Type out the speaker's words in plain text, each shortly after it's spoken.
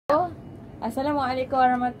Assalamualaikum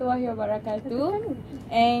warahmatullahi wabarakatuh.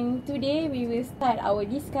 And today we will start our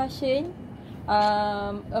discussion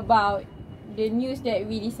about the news that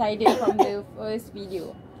we decided from the first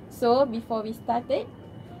video. So before we started,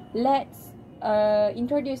 let's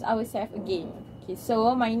introduce ourselves again. Okay,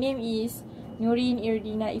 so my name is Nurin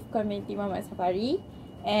Irdina Ifkan binti Muhammad Safari,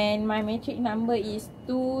 and my matric number is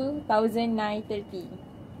 2930.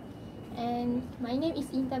 And my name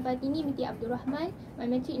is Intan Fatini binti Abdul Rahman.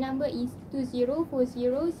 My matric number is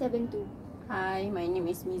 204072. Hi, my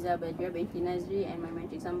name is Miza Badria binti Nazri and my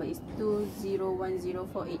matric number is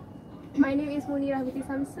 201048. My name is Munirah binti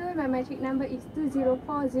Samsul. My matric number is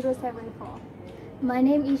 204074. My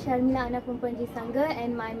name is Sharmila anak perempuan Jisangga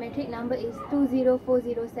and my matric number is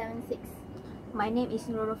 204076. My name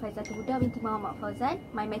is Nurul Faizatul Huda binti Muhammad Fauzan.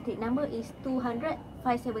 My matric number is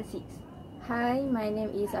 200-576. Hi, my name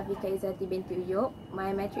is Afika Izzati binti Uyuk. My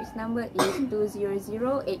matrix number is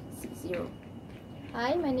 200860.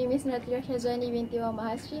 Hi, my name is Natira Shazwani binti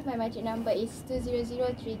Muhammad Hasri. My matric number is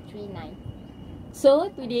 200339. So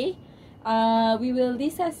today, we will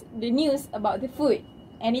discuss the news about the food,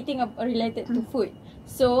 anything related to food.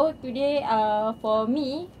 So today, for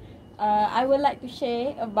me, I would like to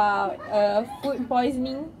share about food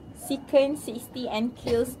poisoning, sickens 60 and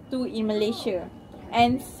kills 2 in Malaysia,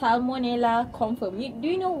 and salmonella confirmed. Do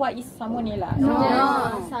you know what is salmonella? No.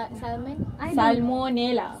 Salmon?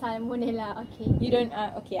 Salmonella. Salmonella, okay. You don't?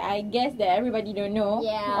 Okay, I guess that everybody don't know.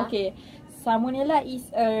 Yeah. Okay, salmonella is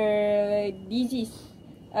a disease.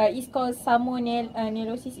 It's called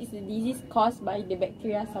salmonellosis. Is a disease caused by the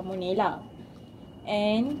bacteria salmonella,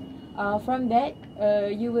 and from that,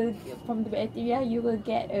 from the bacteria you will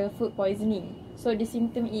get food poisoning. So the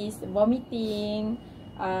symptom is vomiting,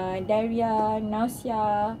 diarrhea,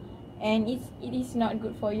 nausea, and it is not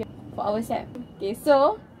good for ourselves. Okay,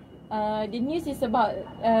 so the news is about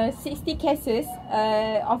 60 cases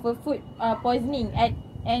of a food poisoning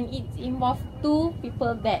and it involved 2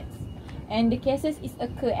 people deaths, and the cases is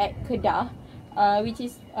occur at Kedah, which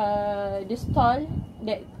is the stall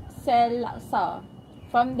that sell laksa.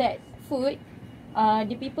 From that food,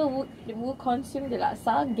 the people who consume the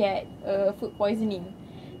laksa get food poisoning.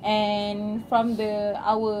 And from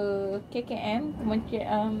our KKM,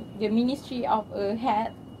 the Ministry of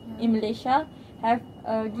Health in Malaysia have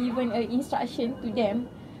given an instruction to them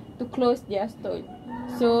to close their stall.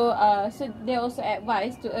 So they also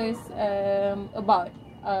advise to us about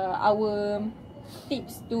our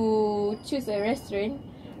tips to choose a restaurant,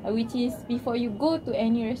 which is before you go to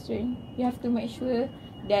any restaurant, you have to make sure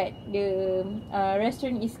that the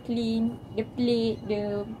restaurant is clean, the plate,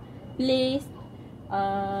 the place.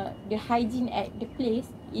 The hygiene at the place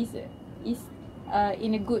is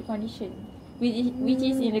in a good condition, which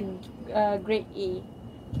is in a grade A.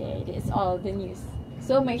 Okay, that's all the news.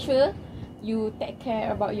 So make sure you take care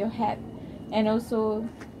about your health, and also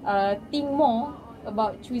think more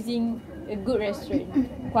about choosing a good restaurant.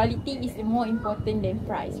 Quality is more important than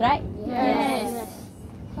price, right? Yes.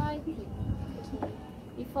 Okay.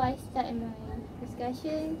 Before I start my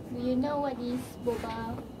discussion, do you know what is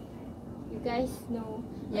boba? You guys know?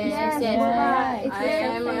 Yes. Boba. It's I very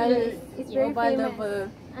am famous. It's very Boba famous. lover.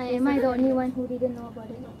 Am I the only one who didn't know about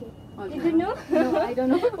it? Okay. You don't know? No, I don't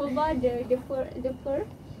know. Boba, the fur.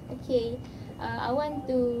 Okay. I want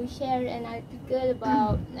to share an article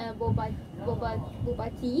about boba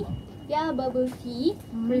tea. There are bubble tea,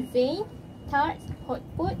 raisin, tarts, hot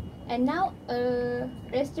pot, and now a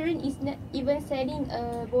restaurant is not even selling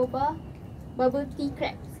bubble tea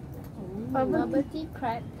crabs. Bubble tea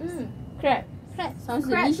crab. Crab. Sounds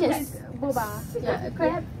Crab delicious. with boba. Yeah,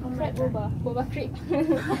 crab boba crab.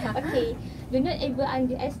 Okay, do not ever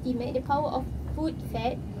underestimate the power of food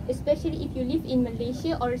fat, especially if you live in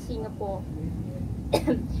Malaysia or Singapore.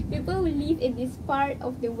 People who live in this part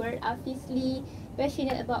of the world are fiercely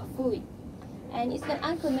passionate about food, and it's not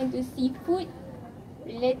uncommon to see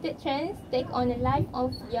food-related trends take on a life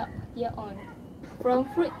of their own. From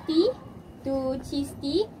fruit tea to cheese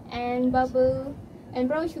tea and brown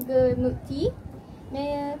sugar milk tea,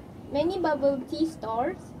 many bubble tea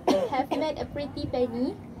stores have made a pretty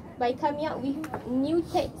penny by coming up with new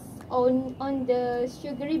takes on the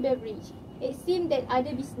sugary beverage. It seems that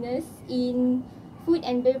other business in food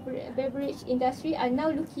and beverage industry are now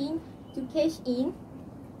looking to cash in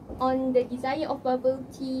on the desire of bubble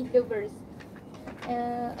tea lovers.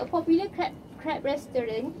 A popular crab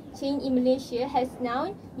restaurant chain in Malaysia has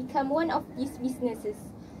now become one of these businesses,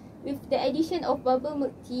 with the addition of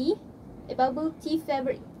bubble tea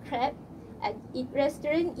favorite crab at its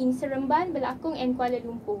restaurant in Seremban, Belakong and Kuala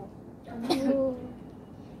Lumpur.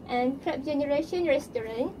 And Crab Generation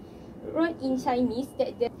restaurant wrote in Chinese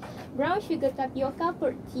that the Brown sugar tapioca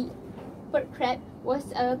pork crab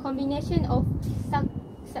was a combination of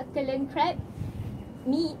succulent crab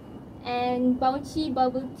meat and bouncy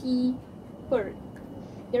bubble tea pork.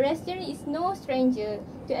 The restaurant is no stranger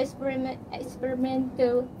to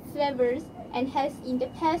experimental flavors and has in the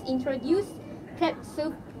past introduced crab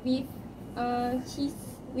soup with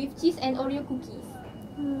cheese and Oreo cookies.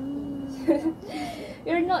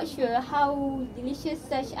 We're not sure how delicious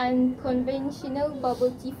such unconventional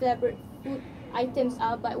bubble tea flavored food items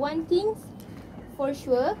are, but one thing for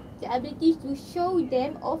sure, the ability to show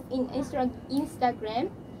them off in Instagram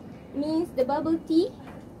means the bubble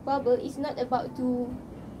is not about to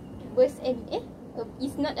burst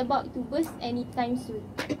anytime soon.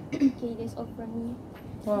 Okay, that's all from me.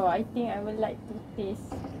 Oh, I think I would like to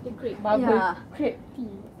taste The grape. bubble Yeah. crepe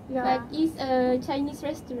tea. But it's a Chinese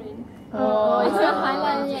restaurant. Oh, it's not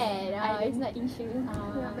halal okay. yet. It's not insured.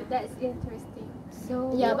 Yeah, but that's interesting.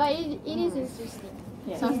 So Yeah, but it is interesting.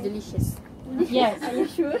 Yes. sounds delicious. Yes, Are you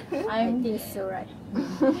sure? I I'm. think so, right?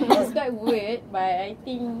 It's quite weird, but I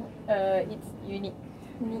think it's unique.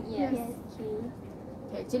 Yes. Okay.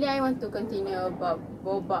 Actually, I want to continue about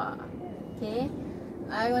boba. Okay.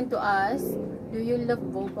 I want to ask, do you love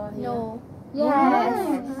boba here? No. Yes.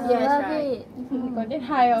 Yes, love right. Got that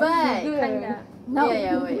high of But- sugar. Kinda. No.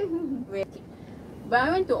 Yeah, wait. But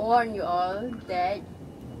I want to warn you all that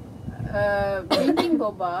drinking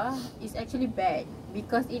boba is actually bad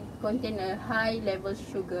because it contain a high level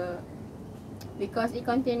sugar. Because it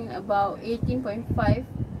contain about 18.5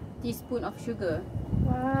 teaspoon of sugar.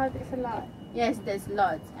 Wow, that's a lot. Yes, that's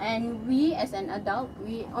lots. And we as an adult,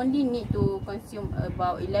 we only need to consume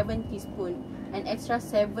about 11 teaspoon, an extra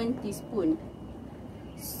 7 teaspoon.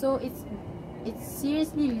 So it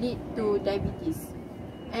seriously lead to diabetes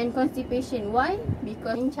and constipation. Why?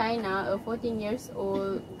 Because in China, a 14 years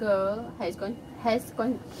old girl has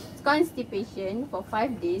constipation for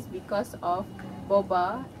 5 days because of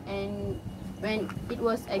boba, and when it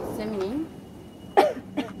was examining,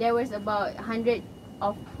 there was about 100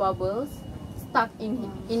 of bubbles stuck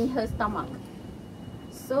in her stomach.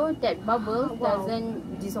 So that bubble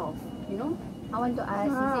doesn't dissolve, you know? I want to ask,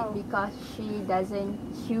 Wow. is it because she doesn't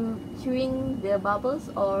chewing the bubbles,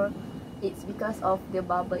 or it's because of the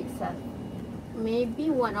bubble itself? Maybe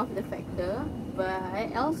one of the factor, but I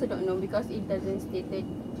also don't know because it doesn't stated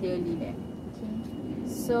clearly there. Okay.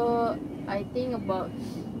 So I think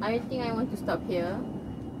I want to stop here.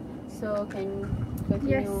 So can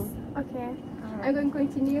Yes. continue. Okay. I'm going to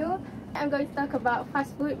continue. I'm going to talk about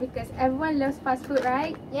fast food because everyone loves fast food,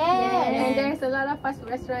 right? And there's a lot of fast food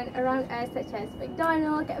restaurants around us, such as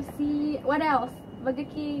McDonald's, KFC, what else? Burger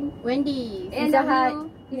King, Wendy. Pizza Hut. Hut.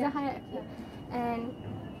 Pizza Hut. Okay. And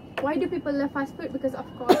why do people love fast food? Because of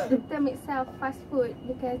course the term itself, fast food,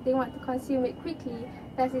 because they want to consume it quickly.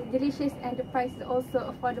 Plus it's delicious and the price is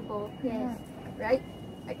also affordable. Yes. Right?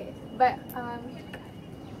 Okay. But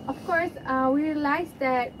of course, we realize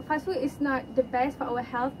that fast food is not the best for our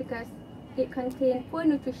health because it contains poor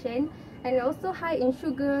nutrition and also high in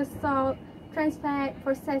sugar, salt, trans fat,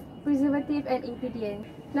 processed preservative and ingredients.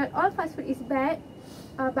 Not all fast food is bad,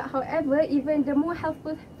 but however, even the more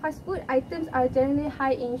healthful fast food items are generally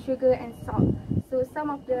high in sugar and salt. So some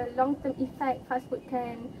of the long-term effect fast food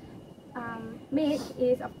can make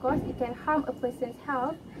is, of course, it can harm a person's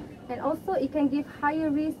health, and also it can give higher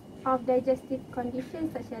risk of digestive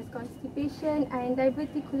conditions such as constipation and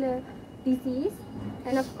diverticular disease,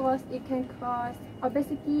 and of course it can cause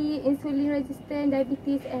obesity, insulin resistant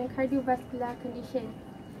diabetes and cardiovascular condition.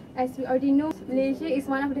 As we already know, Malaysia is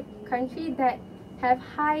one of the countries that have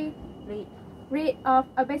high rate of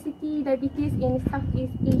obesity, diabetes in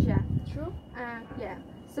Southeast Asia. True. Yeah.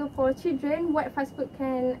 So for children, what fast food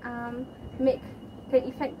can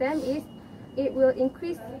affect them is it will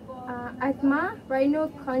increase asthma,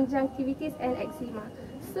 rhinoconjunctivitis and eczema.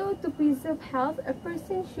 So to preserve health, a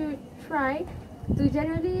person should try to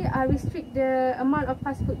generally restrict the amount of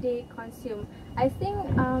fast food they consume. I think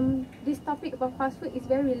this topic about fast food is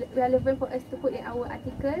very relevant for us to put in our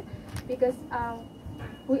article because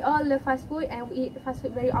we all love fast food and we eat fast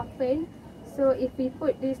food very often. So if we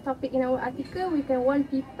put this topic in our article, we can warn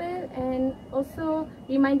people and also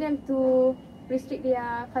remind them to restrict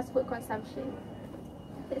their fast food consumption.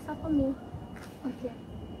 That's all for me. Okay.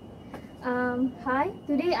 Hi.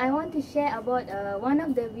 Today I want to share about one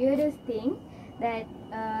of the weirdest thing that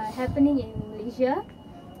happening in Malaysia.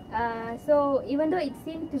 So even though it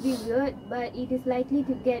seems to be weird, but it is likely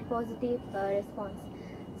to get positive response.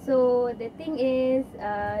 So the thing is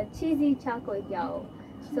cheesy char kway teow.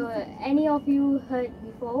 So any of you heard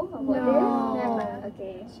before about this? Never.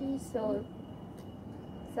 Okay.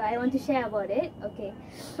 So I want to share about it. Okay,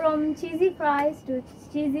 from cheesy fries to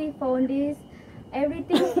cheesy fondies,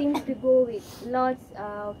 everything seems to go with lots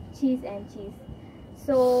of cheese and cheese.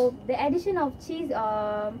 So the addition of cheese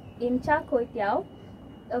in char kway teow,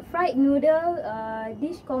 a fried noodle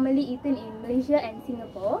dish commonly eaten in Malaysia and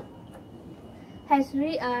Singapore, has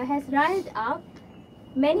riled up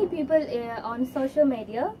many people on social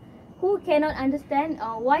media who cannot understand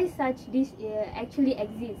why such dish actually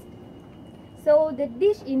exists. So the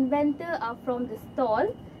dish inventor are from the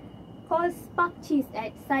stall called Spark Cheese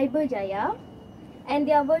at Cyberjaya, and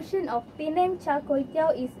their version of Penang char kway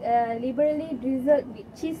teow is liberally drizzled with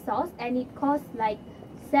cheese sauce, and it costs like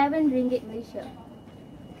 7 ringgit Malaysia.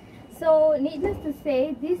 So needless to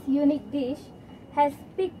say, this unique dish has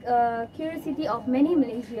piqued curiosity of many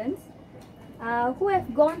Malaysians who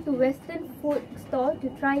have gone to Western food stall to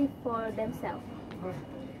try for themselves.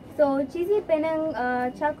 So cheesy Penang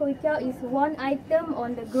char kway teow is one item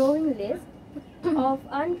on the growing list of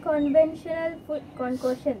unconventional food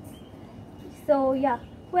concoctions. So yeah,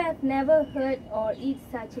 who have never heard or eat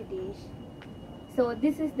such a dish? So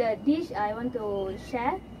this is the dish I want to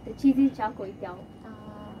share, the cheesy char kway teow.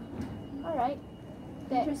 Alright.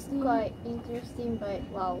 That's quite interesting, but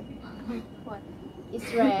wow. What? It's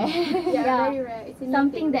rare. Yeah, very rare. It's a new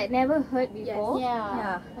Something thing. that never heard before.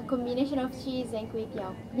 Yeah. A combination of cheese and kway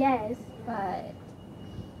teow. Yes. But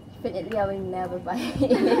definitely I will never buy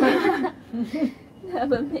it.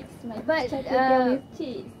 Never mix my But char kway teow with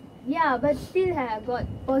cheese. yeah, but still have got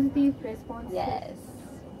positive response Yes.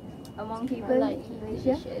 among I people like in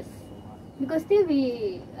Malaysia. dishes. Because still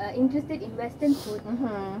we interested in Western food.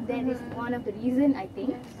 Mm-hmm. That is one of the reason, I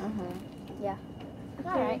think. Mm-hmm. Yeah.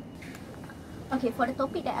 Alright. Okay, for the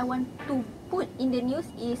topic that I want to put in the news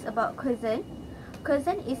is about cuisine.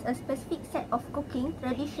 Cuisine is a specific set of cooking,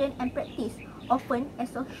 tradition and practice often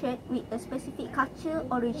associated with a specific culture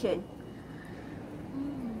or region.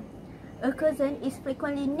 A cuisine is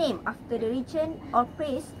frequently named after the region or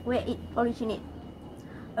place where it originates.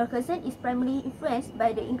 A cuisine is primarily influenced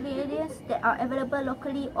by the ingredients that are available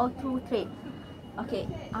locally or through trade. Okay,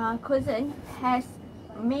 cuisine has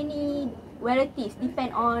many varieties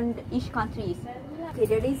depend on each countries. Okay,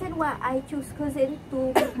 the reason why I choose cuisine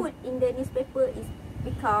to put in the newspaper is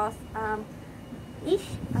because each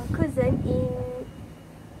cuisine in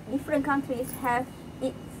different countries have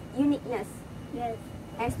its uniqueness Yes.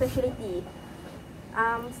 and specialty.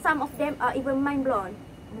 Some of them are even mind blown.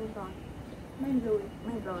 Mind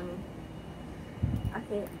blown.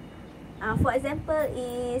 Okay. For example,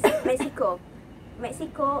 is Mexico.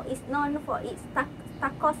 Mexico is known for its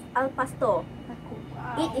tacos al pastor.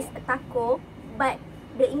 It is a taco, but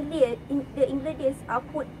the ingredients are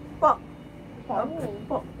put pork.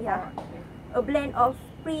 Pork, yeah. A blend of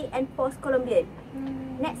pre and post Colombian.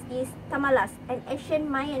 Next is tamales, an Asian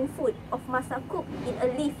Mayan food of masa cooked in a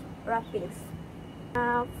leaf wrappings.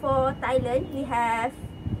 For Thailand, we have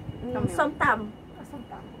som tam.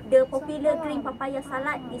 The popular green papaya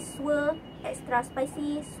salad is sour, extra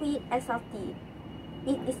spicy, sweet and salty.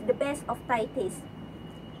 It is the best of Thai taste.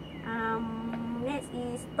 Next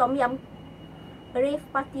is tom yum, a rave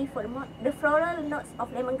party for the floral notes of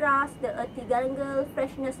lemongrass, the earthy galangal,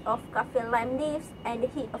 freshness of kaffir lime leaves, and the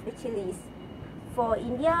heat of the chilies. For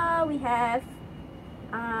India, we have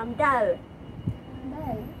dal.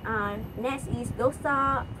 Next is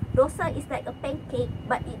dosa. Dosa is like a pancake,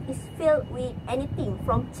 but it is filled with anything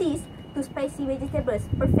from cheese to spicy vegetables,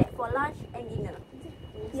 perfect for lunch and dinner.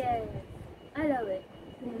 Yes. I love it.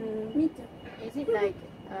 Me too. Is it like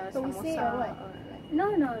Toasty samosa or what?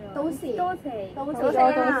 No. Toasty. Toasty.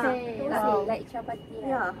 Like chapati.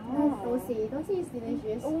 Yeah. Toasty is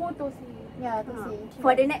delicious. Yeah, toasty.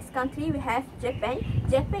 For the next country, we have Japan.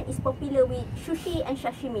 Japan is popular with sushi and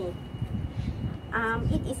sashimi.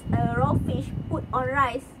 It is a raw fish put on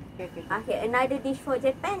rice. Okay, another dish for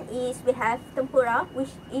Japan is we have tempura,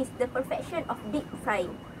 which is the perfection of deep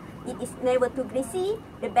frying. It is never too greasy.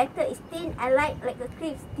 The batter is thin and light like a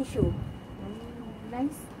crisp tissue.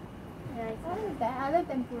 Nice. Yes. I love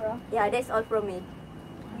tempura. Yeah, that's all from me.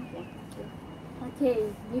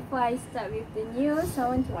 Okay, before I start with the news, I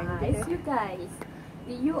want to ask you guys,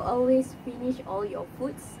 do you always finish all your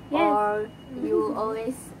foods? Yes. Or you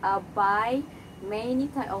always buy many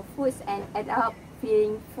type of foods and end up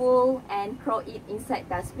feeling full and throw it inside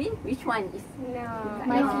dustbin? Which one is? No.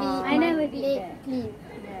 No. I never did that. Clean.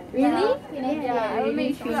 Really? Yeah, I will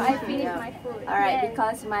make sure I finish my food. Alright, Yes.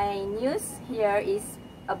 because my news here is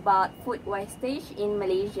about food wastage in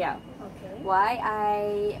Malaysia. Okay. Why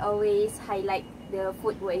I always highlight the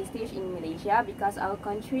food wastage in Malaysia? Because our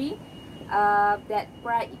country that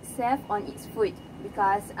pride itself on its food.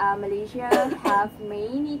 because Malaysia have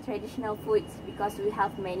many traditional foods because we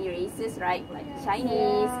have many races, right? Like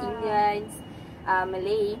Chinese, Indians,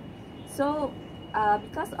 Malay. So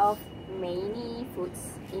because of many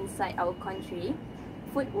foods inside our country,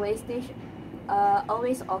 food wastage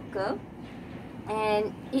always occur,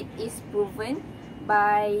 and it is proven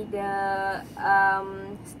by the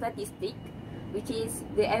statistic, which is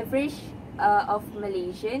the average of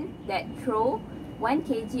Malaysian that throw 1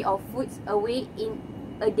 kg of foods away in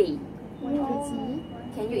a day. 1 kg.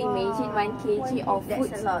 Can you imagine 1 kg of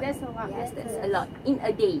food? That's a lot. That's a lot. Yes, that's a lot in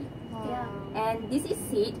a day. Yeah. And this is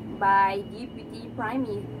said by Deputy Prime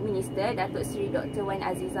Minister Datuk Seri Dr. Wan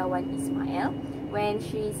Aziza Wan Ismail when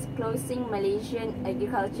she is closing Malaysian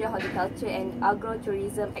Agriculture, Horticulture and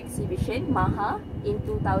Agro-Tourism Exhibition MAHA in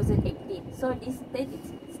 2018. So this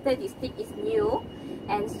statistic is new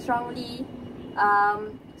and strongly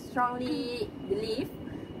believe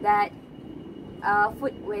that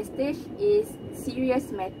food wastage is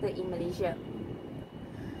serious matter in Malaysia.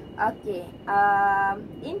 Okay,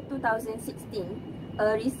 in 2016,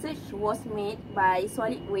 a research was made by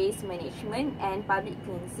Solid Waste Management and Public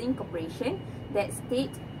Cleansing Corporation that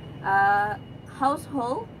state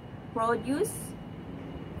household produce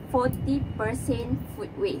 40%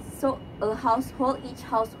 food waste. So each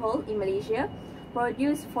household in Malaysia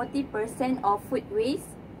produce 40% of food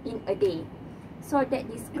waste in a day. So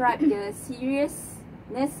that describes the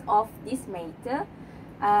seriousness of this matter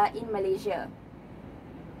in Malaysia.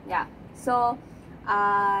 Yeah, so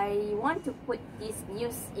I want to put this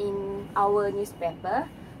news in our newspaper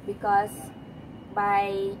because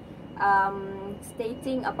by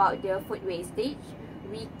stating about the food wastage,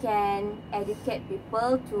 we can educate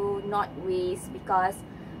people to not waste, because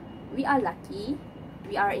we are lucky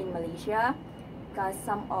we are in Malaysia, because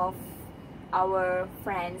some of our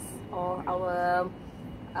friends or our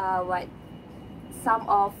some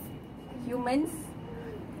of humans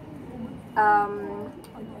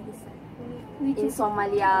in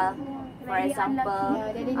Somalia, for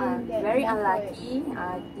example, very unlucky,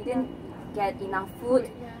 didn't get enough food,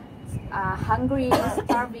 hungry,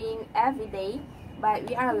 starving every day. But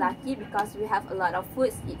we are lucky because we have a lot of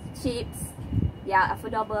foods. It's cheap, yeah,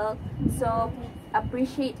 affordable. So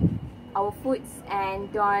appreciate our foods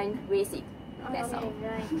and don't waste it. That's all.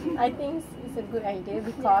 I think it's a good idea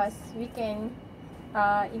because we can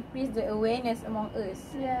increase the awareness among us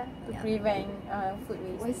to prevent food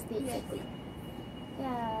waste. Wastage.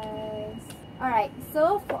 Yes. Alright,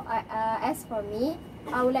 so for as for me,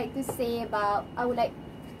 I would like to say about our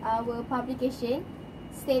publication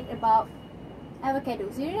state about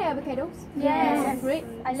avocados. You know avocados? Yes. Fruit.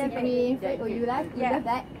 I love green fruit. Oh, you like? You love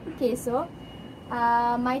that? Okay, so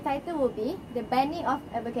my title will be The Banning of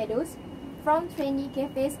Avocados from Trendy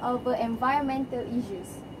Cafes Over Environmental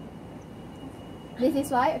Issues. This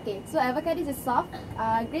is why. Okay, so avocado is a soft,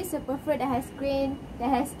 green superfruit that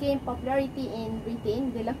has gained popularity in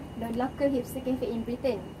Britain, the local hipster cafe in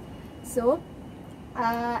Britain. So,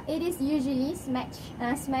 it is usually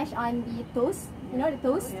smashed on the toast. You know the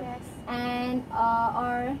toast, and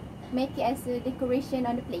or make it as a decoration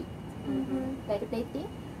on the plate, like the plating.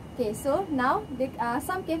 Okay, so now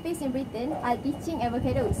some cafes in Britain are ditching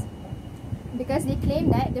avocados because they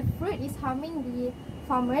claim that the fruit is harming the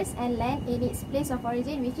farmers and land in its place of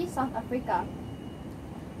origin, which is South Africa.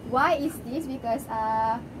 Why is this? Because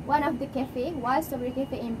one of the Wild Strawberry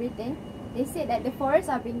Cafe in Britain, they said that the forests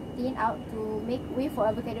are being thinned out to make way for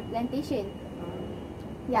avocado plantation.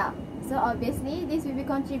 Yeah, so obviously this will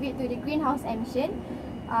contribute to the greenhouse emission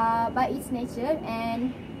by its nature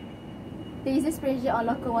and raises pressure on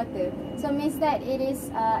local water. So means that it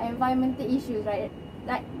is environmental issues, right?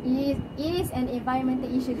 Like it is an environmental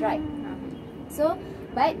issue, right? So,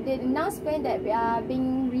 but the announcement that are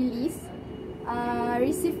being released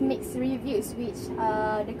received mixed reviews, which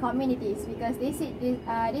the communities, because they said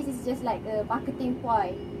this is just like a marketing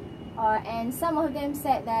ploy, and some of them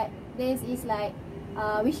said that this is like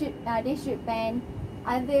they should ban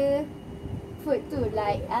other food too,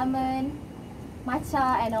 like almond,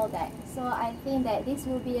 matcha and all that. So I think that this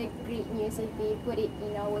will be a great news if we put it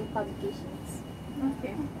in our publications.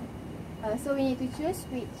 Okay. So we need to choose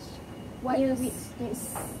which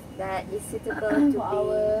news That is suitable to for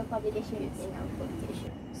our publications. in our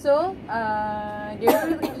publication. So, the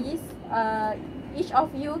rule is each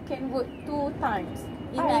of you can vote 2 times.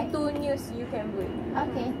 In Alright. 2 news you can vote.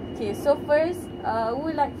 Okay. Okay, so first, who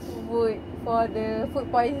would like to vote for the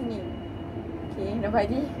food poisoning? Okay,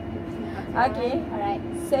 nobody? Okay. Alright.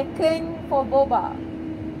 Second for boba.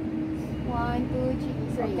 1, 2,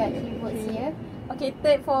 3. So we got 3 votes here. Okay,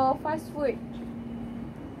 third for fast food.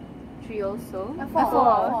 3. 3 also.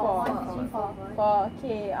 Four.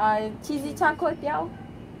 Okay. Cheesy char kway teow.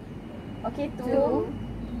 Okay, 2.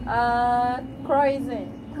 Croissant.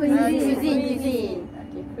 Cuisine.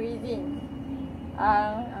 Okay, cuisine.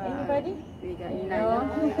 Anybody? We got No.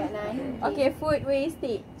 9. Okay, food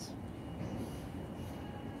wastage.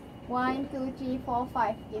 1, 2, 3, 4,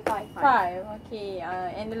 5. Okay, 5. 5. Okay.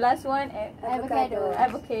 And the last one, Avocado.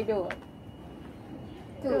 avocado.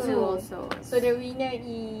 2 also. So the winner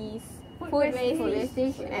is food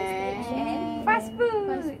wastage and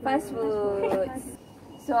Fast food.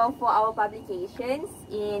 So for our publications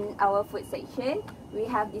in our food section, we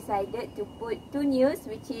have decided to put 2 news,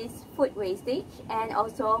 which is food wastage and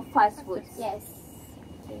also fast foods. Yes.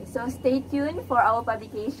 So stay tuned for our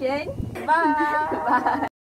publication. Bye. Bye.